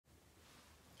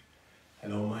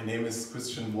Hello, my name is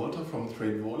Christian Walter from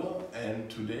TradeVola, and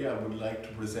today I would like to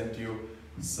present you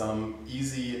some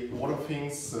easy order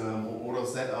things or order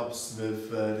setups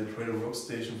with the Trainer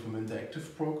Workstation from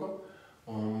Interactive Broker.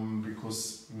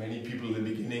 Because many people in the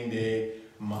beginning, they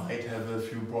might have a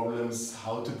few problems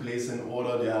how to place an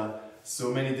order. There are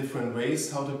so many different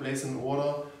ways how to place an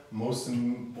order. Most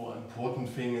important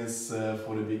thing is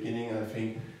for the beginning, I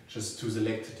think, just to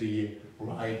select the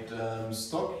right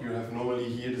stock. You have normally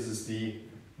here, this is the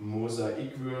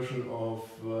mosaic version of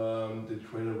the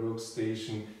Trainer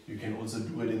Workstation. You can also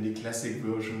do it in the classic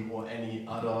version or any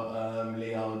other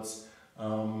layouts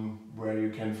where you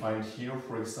can find here,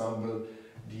 for example,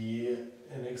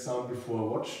 an example for a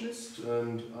watch list.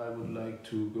 And I would like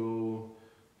to go,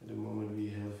 at the moment we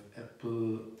have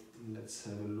Apple. Let's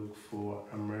have a look for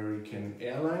American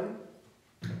Airline.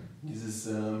 This is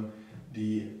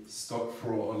the stock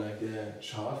for, or like a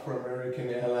chart for American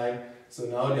Airline. So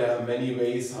now there are many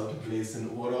ways how to place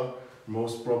an order.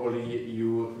 Most probably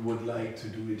you would like to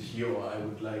do it here, or I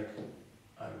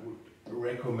would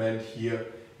recommend here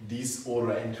this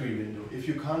order entry window. If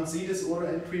you can't see this order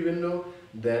entry window,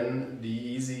 then the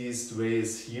easiest way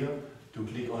is here to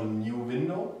click on new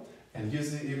window. And here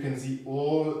you can see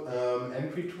all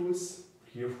entry tools.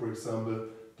 Here, for example,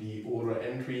 the order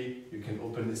entry. You can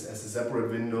open this as a separate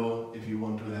window. If you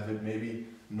want to have it maybe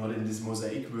not in this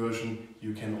mosaic version,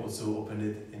 you can also open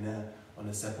it on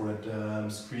a separate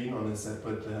screen, on a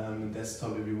separate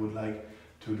desktop if you would like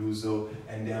to do so.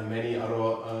 And there are many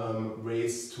other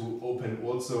ways to open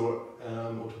also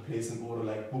or to place an order,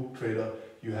 like Book Trader.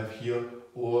 You have here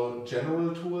all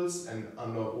general tools, and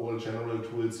under all general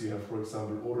tools you have, for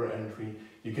example, order entry.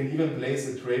 You can even place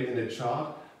a trade in a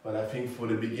chart, but I think for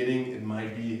the beginning it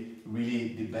might be really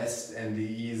the best and the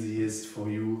easiest for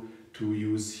you to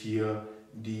use here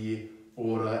the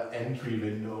order entry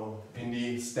window. In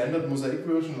the standard mosaic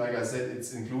version, like I said,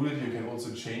 it's included. You can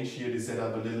also change here the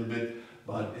setup a little bit,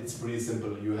 but it's pretty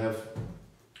simple. You have,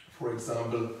 for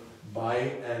example, buy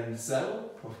and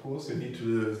sell. Of course, you need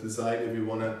to decide if you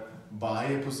want to buy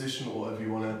a position or if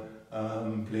you want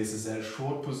to place a sell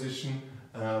short position.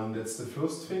 That's the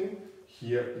first thing.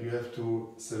 Here you have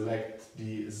to select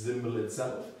the symbol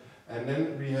itself, and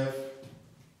then we have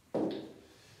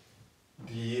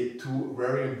the two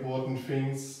very important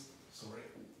things.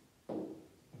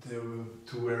 The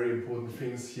two very important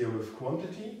things here with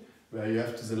quantity, where you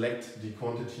have to select the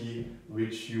quantity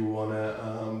which you want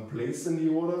to place in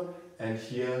the order, and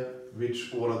here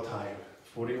which order type.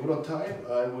 For the order type,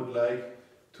 I would like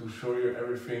to show you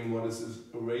everything what is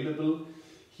available.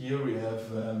 Here we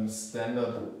have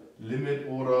standard limit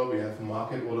order, we have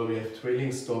market order, we have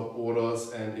trailing stop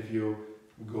orders, and if you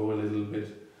go a little bit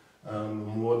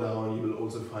more down, you will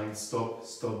also find stop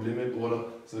limit order.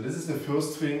 So this is the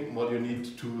first thing what you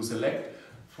need to select.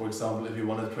 For example, if you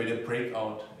want to trade a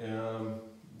breakout,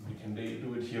 you can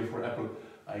do it here for Apple.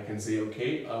 I can say,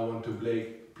 okay, I want to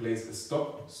place a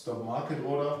stop market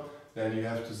order. Then you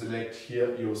have to select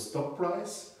here your stop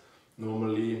price.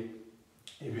 Normally,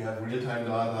 if you have real-time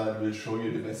data, it will show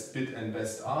you the best bid and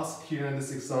best ask here in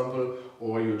this example,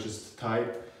 or you just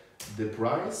type the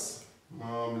price.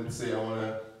 Let's say I want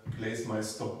to place my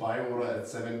stop buy order at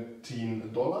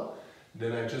 $17.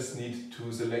 Then I just need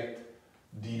to select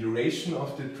the duration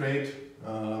of the trade.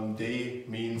 Day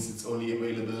means it's only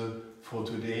available for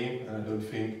today. I don't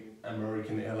think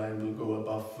American Airline will go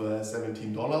above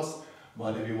 $17.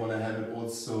 But if you want to have it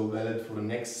also valid for the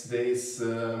next days,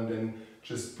 then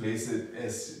just place it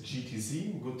as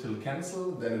GTC, good till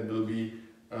cancel. Then it will be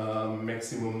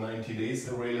maximum 90 days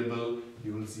available.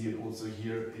 You will see it also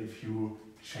here if you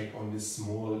check on this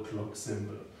small clock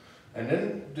symbol. And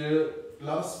then the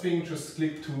last thing, just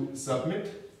click to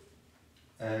submit,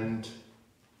 and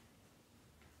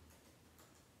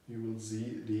you will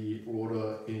see the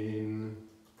order in.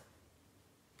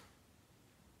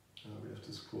 We have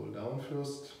to scroll down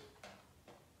first,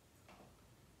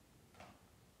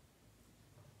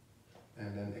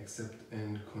 and then accept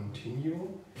and continue.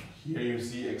 Here you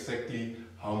see exactly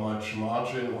how much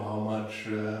margin or how much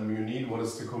you need, what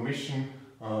is the commission,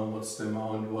 what's the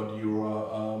amount, what you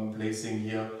are placing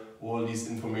here. All this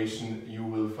information you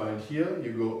will find here.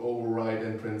 You go override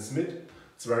and transmit.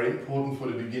 It's very important for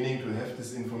the beginning to have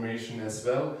this information as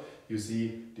well. You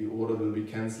see the order will be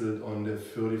cancelled on the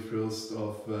 31st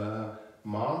of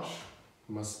March.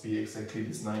 Must be exactly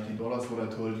this $90 what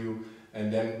I told you.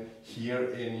 And then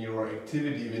here in your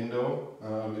activity window,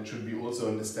 it should be also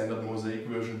in the standard mosaic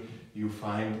version, you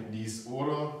find this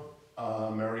order,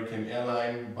 American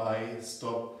Airline buy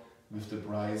stop with the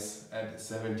price at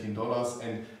 $17.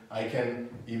 And I can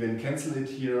even cancel it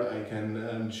here. I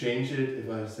can change it. If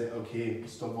I say, okay,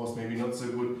 stop was maybe not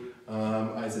so good,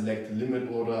 I select the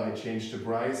limit order, I change the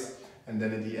price, and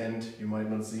then at the end, you might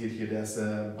not see it here, there's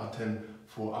a button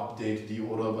for update the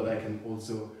order, but I can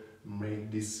also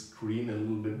make this screen a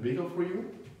little bit bigger for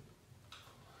you.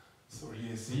 So here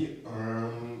you see,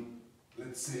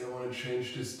 let's say I want to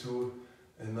change this to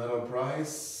another price,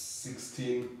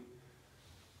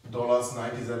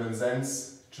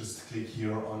 $16.97. Just click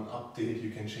here on update, you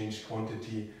can change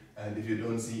quantity, and if you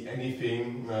don't see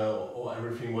anything or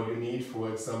everything what you need, for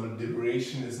example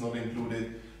duration is not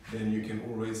included, then you can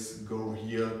always go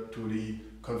here to the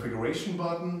configuration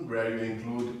button where you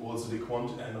include also the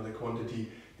quantity,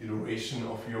 the duration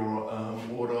of your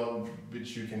order,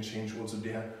 which you can change also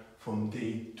there from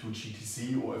day to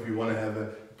GTC, or if you want to have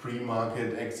a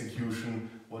pre-market execution,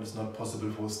 what is not possible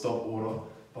for a stop order,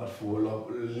 but for a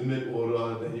limit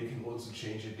order, then you can also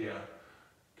change it there.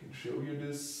 I can show you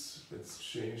this. Let's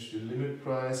change the limit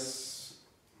price.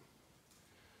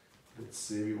 Let's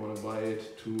say we want to buy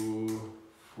it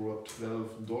for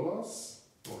 $12 or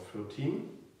 13.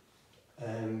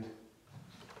 And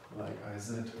like I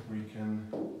said, we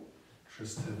can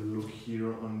just have a look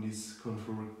here on this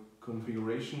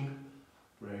configuration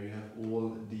where you have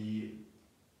all the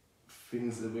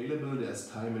things available. There's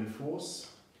time in force.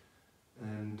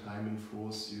 And time in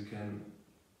force, you can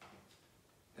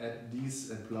add these,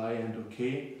 apply and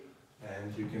OK,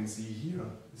 and you can see here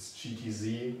this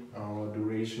GTZ, our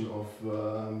duration of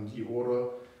the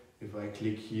order. If I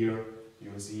click here,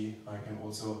 you will see I can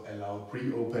also allow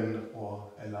pre-open or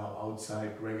allow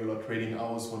outside regular trading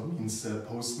hours, what means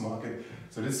post-market.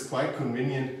 So this is quite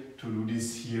convenient to do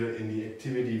this here in the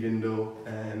activity window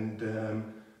and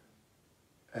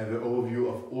have an overview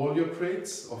of all your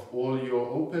trades, of all your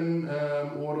open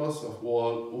orders, of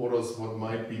all orders what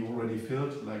might be already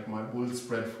filled, like my bull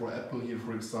spread for Apple here,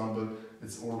 for example,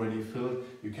 it's already filled.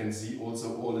 You can see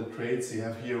also all the trades. You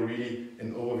have here really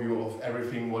an overview of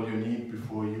everything what you need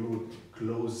before you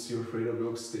close your Trader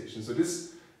Workstation. So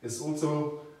this is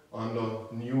also under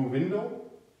new window,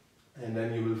 and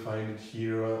then you will find it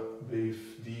here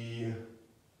with the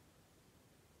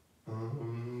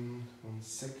one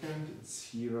second, it's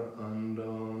here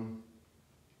under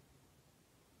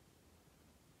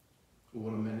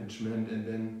order management, and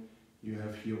then you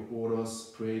have here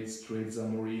orders, trades, trade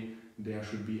summary. There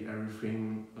should be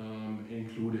everything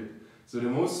included. So the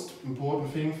most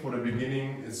important thing for the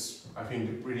beginning is, I think,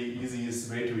 the pretty easiest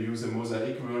way to use a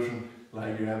mosaic version,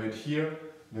 like you have it here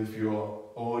with your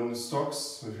own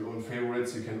stocks, with your own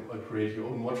favorites. You can create your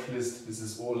own watch list. This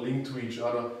is all linked to each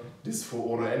other. This for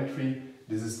order entry.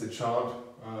 This is the chart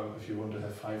if you want to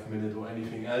have 5 minutes or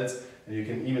anything else. And you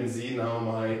can even see now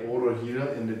my order here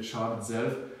in the chart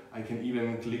itself. I can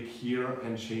even click here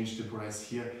and change the price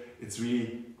here. It's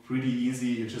really pretty easy.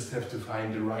 You just have to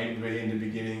find the right way in the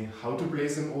beginning how to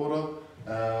place an order.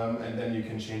 And then you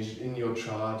can change it in your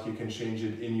chart. You can change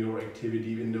it in your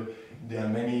activity window. There are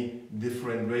many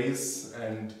different ways,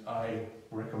 and I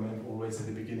recommend always at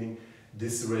the beginning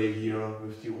this way here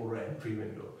with the order entry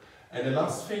window. And the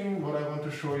last thing what I want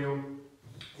to show you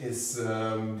is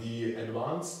the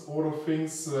advanced order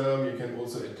things. You can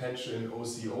also attach an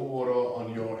OCO order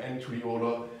on your entry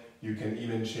order. You can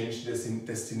even change this in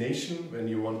destination when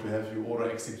you want to have your order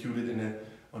executed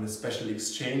on a special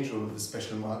exchange or with a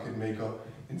special market maker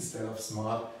instead of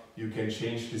smart. You can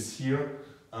change this here,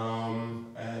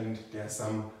 and there are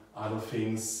some other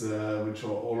things which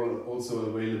are also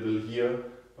available here,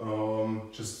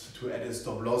 just to add a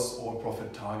stop loss or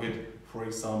profit target, for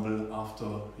example,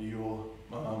 after your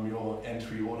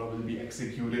entry order will be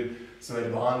executed. So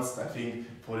advanced, I think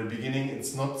for the beginning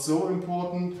it's not so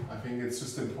important. I think it's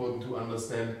just important to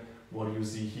understand what you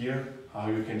see here, how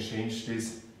you can change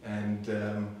this, and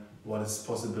what is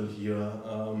possible here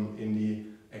in the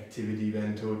activity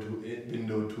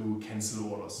window to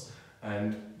cancel orders.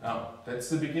 And that's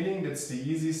the beginning, that's the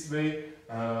easiest way.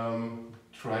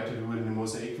 Try to do it in the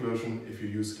mosaic version. If you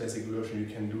use classic version, you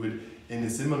can do it in a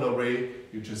similar way.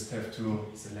 You just have to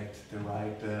select the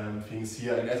right things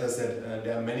here. And as I said,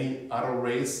 there are many other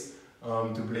ways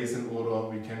to place an order.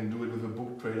 We can do it with a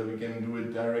book trader. We can do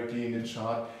it directly in the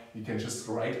chart. You can just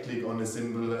right click on a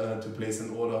symbol to place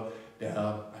an order. There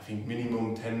are, I think,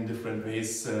 minimum 10 different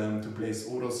ways to place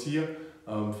orders here.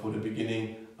 For the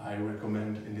beginning, I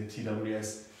recommend in the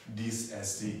TWS this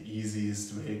as the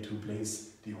easiest way to place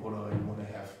the order you want to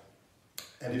have.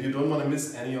 And if you don't want to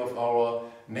miss any of our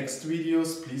next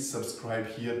videos, please subscribe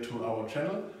here to our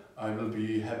channel. I will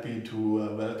be happy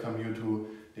to welcome you to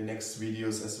the next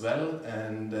videos as well,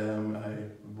 and I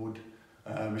would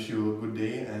wish you a good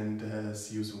day and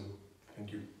see you soon.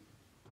 Thank you.